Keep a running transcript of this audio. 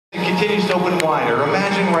continues to open wider.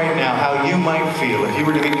 Imagine right now how you might feel if you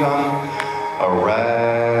were to become a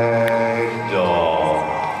rag doll.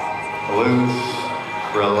 Loose,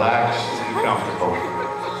 relaxed, and comfortable.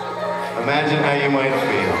 Imagine how you might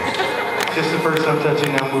feel. Just the first time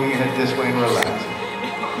touching, now moving your head this way and relaxing.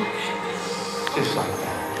 Just like that.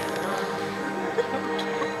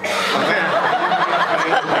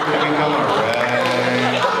 Become a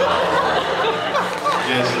rag doll.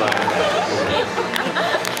 Just like that.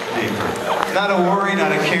 Deeper. Not a worry,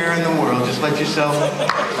 not a care in the world. Just let yourself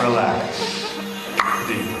relax.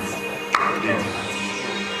 Deeper. Deeper.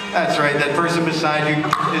 That's right. That person beside you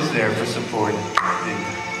is there for support.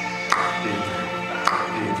 Deeper. Deeper.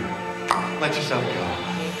 Deeper. Let yourself go.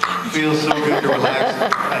 Feels so good to relax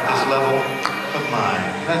at this level of mind.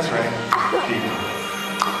 That's right. Deeper.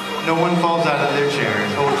 No one falls out of their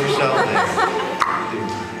chairs. Hold yourself there.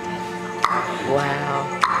 Deeper. Wow.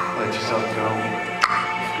 Let yourself go.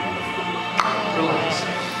 Relax.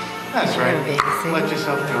 That's right. Amazing. Let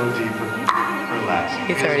yourself go deeper. Relax.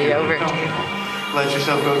 It's already over. Let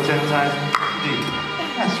yourself go 10 times deeper.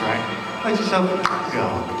 That's right. Let yourself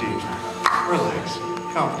go deeper. Relax.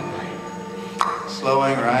 Comfortably.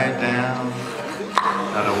 Slowing right down.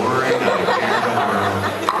 Not a worry, not a care in the world.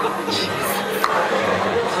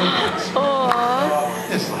 Aww.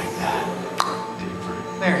 Just like that. Deeper.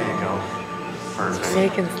 There you go. Perfect.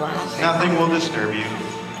 Megan's laughing. Nothing will disturb you.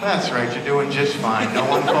 That's right, you're doing just fine. No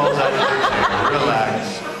one falls out of their chair.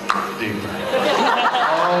 Relax. Deeper.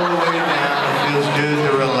 All the way down. It feels good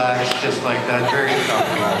to relax just like that. Very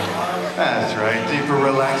comfortable. That's right. Deeper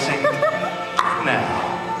relaxing. Now.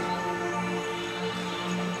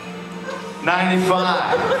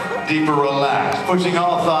 95. Deeper relax. Pushing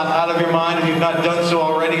all thought out of your mind if you've not done so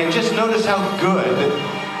already. And just notice how good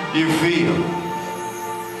you feel.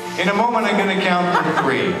 In a moment, I'm going to count to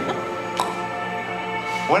 3.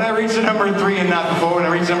 When I reach the number 3 and not before, when I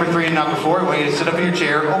reach number 3 and not before, I want you to sit up in your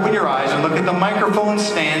chair, open your eyes, and look at the microphone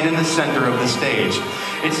stand in the center of the stage.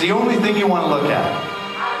 It's the only thing you want to look at.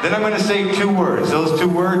 Then I'm going to say 2 words. Those 2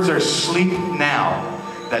 words are sleep now.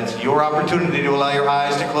 That's your opportunity to allow your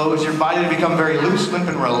eyes to close, your body to become very loose, limp,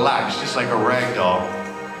 and relaxed, just like a rag doll.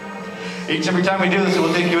 Each and every time we do this, it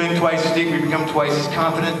will take you in twice as deep. You become twice as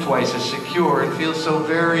confident, twice as secure, and feel so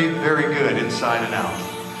very, very good inside and out.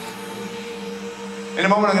 In a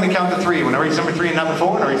moment, I'm going to count to 3. When I reach number 3 and not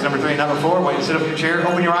before, when I reach number 3 and not before, I want you to sit up in your chair,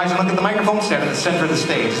 open your eyes, and look at the microphone stand in the center of the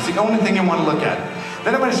stage. It's the only thing you want to look at.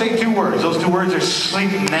 Then I'm going to say 2 words. Those 2 words are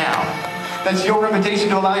sleep now. That's your invitation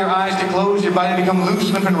to allow your eyes to close, your body to become loose,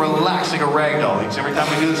 limp, and relaxed like a rag doll. Each every time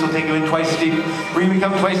we do this, we'll take you in twice as deep, where you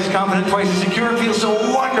become twice as confident, twice as secure, and feel so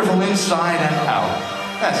wonderful inside and out.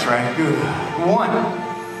 That's right. Good.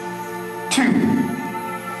 1, 2,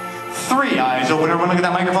 3. Eyes open. Everyone look at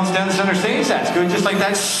that microphone stand in the center stage. That's good. Just like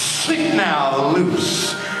that. Sleep now.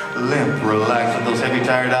 Loose, limp, relax. Let those heavy,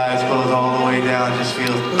 tired eyes close all the way down. It just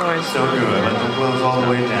feels so good. Let them close all the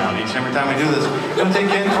way down. Each and every time we do this, it'll take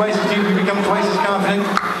you in twice as deep. You become twice as confident,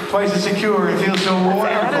 twice as secure. It feels so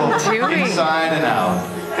wonderful inside and out.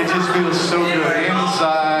 It just feels so good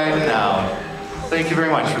inside and out. Thank you very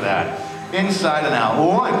much for that. Inside and out.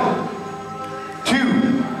 1,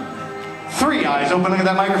 2, 3. Eyes open. Look at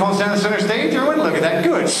that microphone stand in the center stage. Everyone, look at that.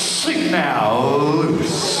 Good. Sleep now.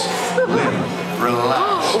 Loose, limp,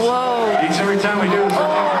 relax. Whoa. Each and every time we do this, we'll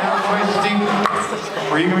take it down twice as deep,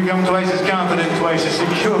 where you can become twice as confident, twice as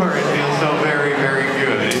secure, and feel so very, very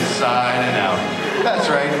good inside and out. That's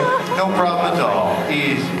right. No problem at all.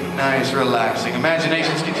 Easy, nice, relaxing.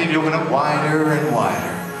 Imaginations continue to open up wider and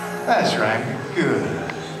wider. That's right. Good.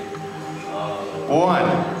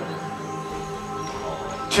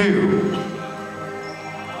 1, 2,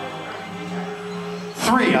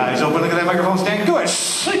 3. Eyes open. Look at that microphone stand. Good.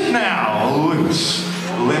 Sleep now. Loose,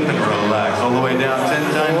 limp, and relax. All the way down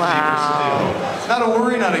 10 times deeper still. Not a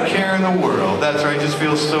worry, not a care in the world. That's right. Just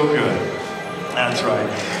feels so good. That's right.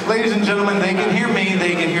 Ladies and gentlemen, they can hear me.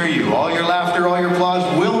 They can hear you. All your laughter, all your applause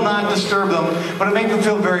will not disturb them, but it makes them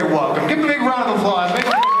feel very welcome. Give them a big round of applause. It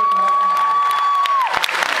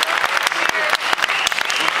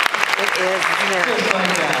is, isn't it? Just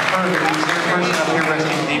like that. Perfect. Each person up here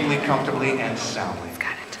resting deeply, comfortably, and soundly.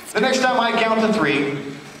 The next time I count to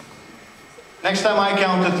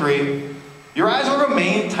 3, your eyes will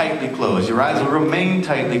remain tightly closed. Your eyes will remain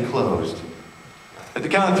tightly closed. At the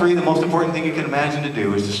count of 3, the most important thing you can imagine to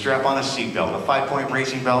do is to strap on a seatbelt, a 5-point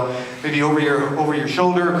racing belt, maybe over your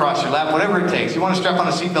shoulder, across your lap, whatever it takes. You want to strap on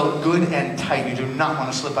a seatbelt good and tight. You do not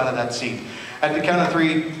want to slip out of that seat. At the count of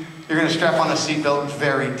 3, You're going to strap on a seatbelt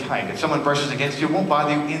very tight. If someone brushes against you, it won't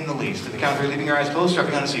bother you in the least. At the count of 3, leaving your eyes closed,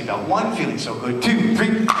 strapping on a seatbelt. 1, feeling so good. 2, 3,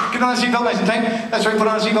 get on a seatbelt nice and tight. That's right, put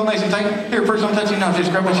on a seatbelt nice and tight. Here, first I'm touching now. Just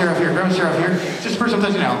grab my chair up here. Grab my chair up here. Just first I'm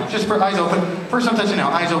touching now. Just eyes open. First I'm touching now.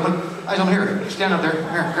 Eyes open. Eyes open here. Stand up there.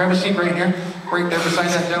 Here, grab a seat right here. Right there beside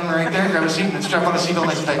that gentleman right there. Grab a seat and strap on a seatbelt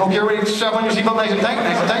nice and tight. Okay, everybody, strap on your seatbelt nice and tight.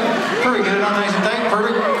 Nice and tight. Perfect. Get it on nice and tight.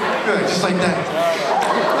 Perfect. Good. Just like that.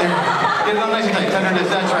 There. Get it on nice and tight. Tenderness.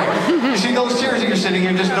 That's right. You see those chairs that you're sitting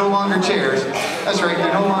in, just no longer chairs. That's right.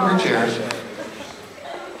 They're no longer chairs.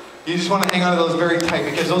 You just want to hang on to those very tight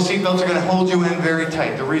because those seatbelts are going to hold you in very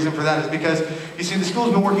tight. The reason for that is because, you see, the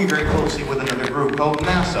school's been working very closely with another group called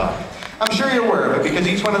NASA. I'm sure you're aware of it because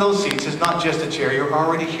each one of those seats is not just a chair. You're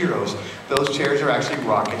already heroes. Those chairs are actually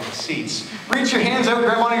rocket seats. Reach your hands out,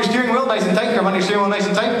 grab onto your steering wheel nice and tight. Grab onto your steering wheel nice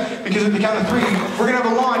and tight because at the count of 3, we're going to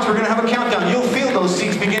have a launch. We're going to have a countdown. You'll feel those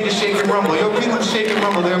seats begin to shake and rumble. You'll feel them shake and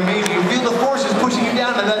rumble. They're amazing. You'll feel the forces pushing you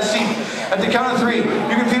down to that seat. At the count of 3, you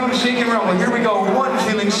can feel them shake and rumble. Here we go. 1,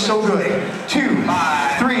 feeling so good. 2,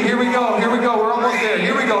 3, here we go. Here we go. We're almost there.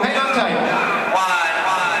 Here we go. Hang on tight.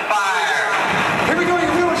 Here we go. You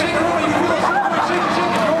feel them shake and rumble. You feel those shake and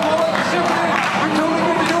shake. Go all up. You're totally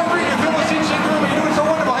good to do it. You feel the seat shake and rumble. You're doing so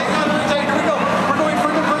wonderful. Hang on very tight. Here we go. We're going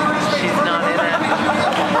further into space. She's not in it.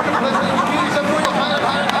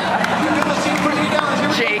 You feel the seat pushing you down.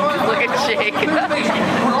 Shake. Look at Shake.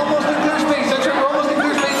 We're almost in clear space. That's right. We're almost in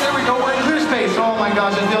clear space. There we go. We're in clear space. Oh my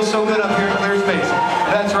gosh, it feels so good up here in clear space.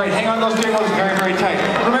 That's right. Hang on those steering wheels very, very tight.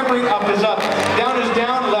 Remembering up is up, down is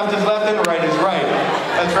down, left is left, and right is right.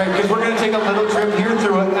 That's right, because we're going to take a little trip here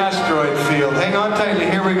through an asteroid field. Hang on tightly.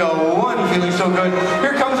 Here we go. 1, feeling so good.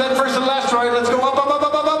 Here comes that first little asteroid. Let's go up, up, up,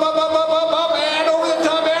 up, up, up, up, up, up, up, up, and over the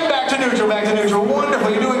top, and back to neutral, back to neutral.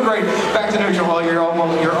 Wonderful. You're doing great. Back to neutral. Well, you're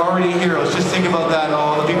already heroes. Just think about that.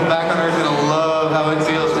 Oh, the people back on Earth are going to love how it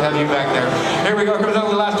feels to have you back there. Here we go. Here comes that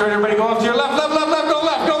little asteroid. Everybody go off to your left, left, left, left, go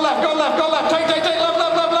left, go left, go left, go left. Tight, tight, tight, left,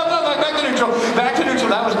 left, left, left, left, back to neutral. Back to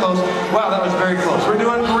neutral. That was close. Wow, that was very close. We're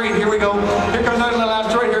doing great. Here we go. Here comes our little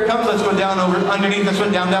asteroid. Here it comes. Let's go down over underneath. Let's go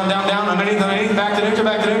down, down, down, down, underneath, underneath. Back to neutral,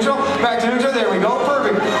 back to neutral, back to neutral. There we go.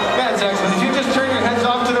 Perfect. That's excellent. If you just turn your heads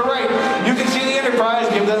off to the right, you can see the Enterprise.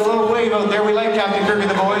 Give that a little wave out there. We like Captain Kirk and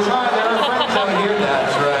the boys. Hi, there are friends out here.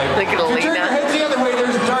 That's right. Look at If you turn your heads the other way,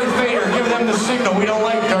 there's Darth Vader. Give them the signal. We don't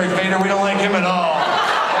like Darth Vader. We don't like him at all.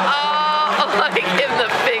 Oh, I give the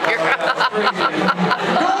finger. Go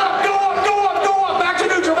up, go up, go up, go up. Back to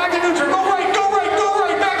neutral, back to neutral. Go right, go right, go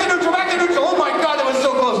right. Back to neutral, back to neutral. Oh my God, that was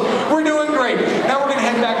so close. We're doing great. Now we're going to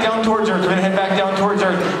head back down towards Earth. We're going to head back down towards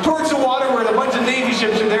Earth. Towards the water where a bunch of Navy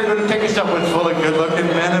ships are there going to pick us up with full of good-looking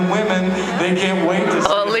men and women. They can't wait to see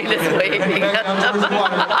us. Lena's waving. Heading back down towards the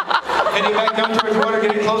water. Heading back down towards the water,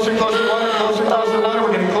 getting closer, closer to the water, closer, closer to the water.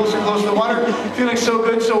 We're getting closer, closer to the water. Feeling so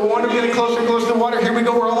good, so wonderful. Getting closer, closer to the water. Here we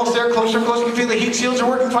go. We're almost there. Closer, closer. You can feel the heat shields are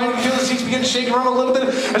working fine. You can feel the seats begin to shake around a little bit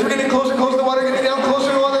as we're getting closer, closer to the water. Getting down closer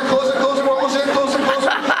to the water, closer, closer. We're almost there. Closer, closer,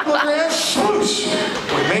 closer, and swoosh.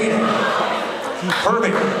 We made it.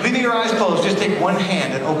 Perfect. Leaving your eyes closed, just take one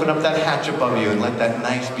hand and open up that hatch above you and let that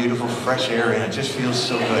nice, beautiful, fresh air in. It just feels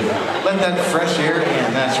so good. Let that fresh air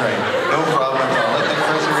in. That's right. No problem at all. Let that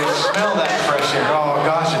fresh air in. Smell that fresh air. Oh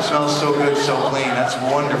gosh, it smells so good, so clean. That's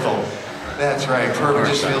wonderful. That's right. Perfect.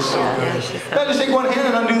 Just feels so good. Now just take one hand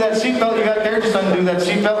and undo that seatbelt you got there. Just undo that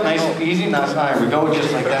seatbelt. Nice and easy. Nice. There we go.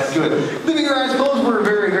 Just like that. Good. Leaving your eyes closed, we're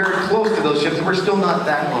very, very close to those ships. We're still not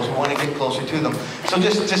that close. We want to get closer to them. So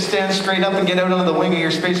just stand straight up and get out onto the wing of your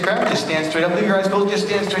spacecraft. Just stand straight up. Leave your eyes closed. Just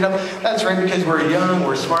stand straight up. That's right, because we're young,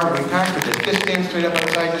 we're smart, we pack with it. Just stand straight up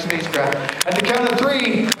outside your spacecraft. At the count of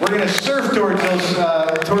 3, we're going to surf towards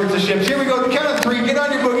the ships. Here we go. At the count of 3, get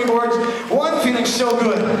on your boogie boards. 1, feeling so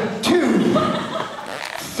good. 2,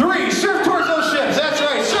 3, surf towards those ships. That's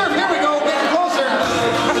right. Surf. Here we go. Getting closer.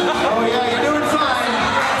 Oh yeah, you're doing fine.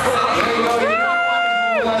 There you go. You're doing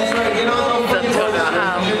wonderful. That's right. Get on those boogie boards.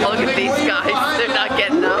 Look at these guys. They're not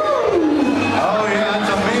getting up. Oh yeah,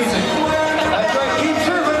 that's amazing. That's right. Keep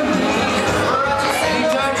surfing.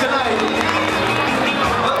 Anytime tonight.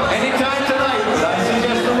 Anytime tonight. I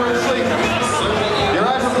suggest the word sleep. Your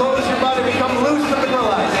eyes will close. Your body become loose and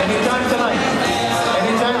relaxed. Anytime tonight.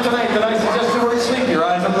 Anytime tonight. That I suggest the word sleep. Your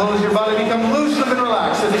eyes will close. Your body become loose and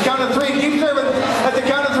relaxed. At the count of 3, keep surfing. At the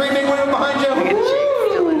count of 3, make way up behind you.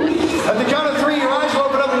 At the count of 3, your eyes will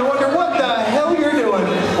open up and you wonder what the hell you're doing.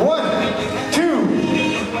 1, 2,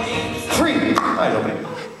 3. Eyes open.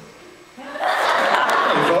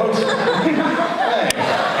 Hey, folks. Hey.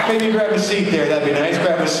 Maybe grab a seat there. That'd be nice.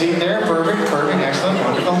 Grab a seat there. Perfect. Perfect. Excellent.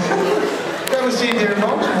 Wonderful. Grab a seat there,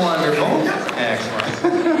 folks. Wonderful.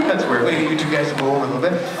 Excellent. That's weird. Let me get you two guys to go over a little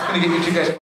bit. I'm going to get you two guys.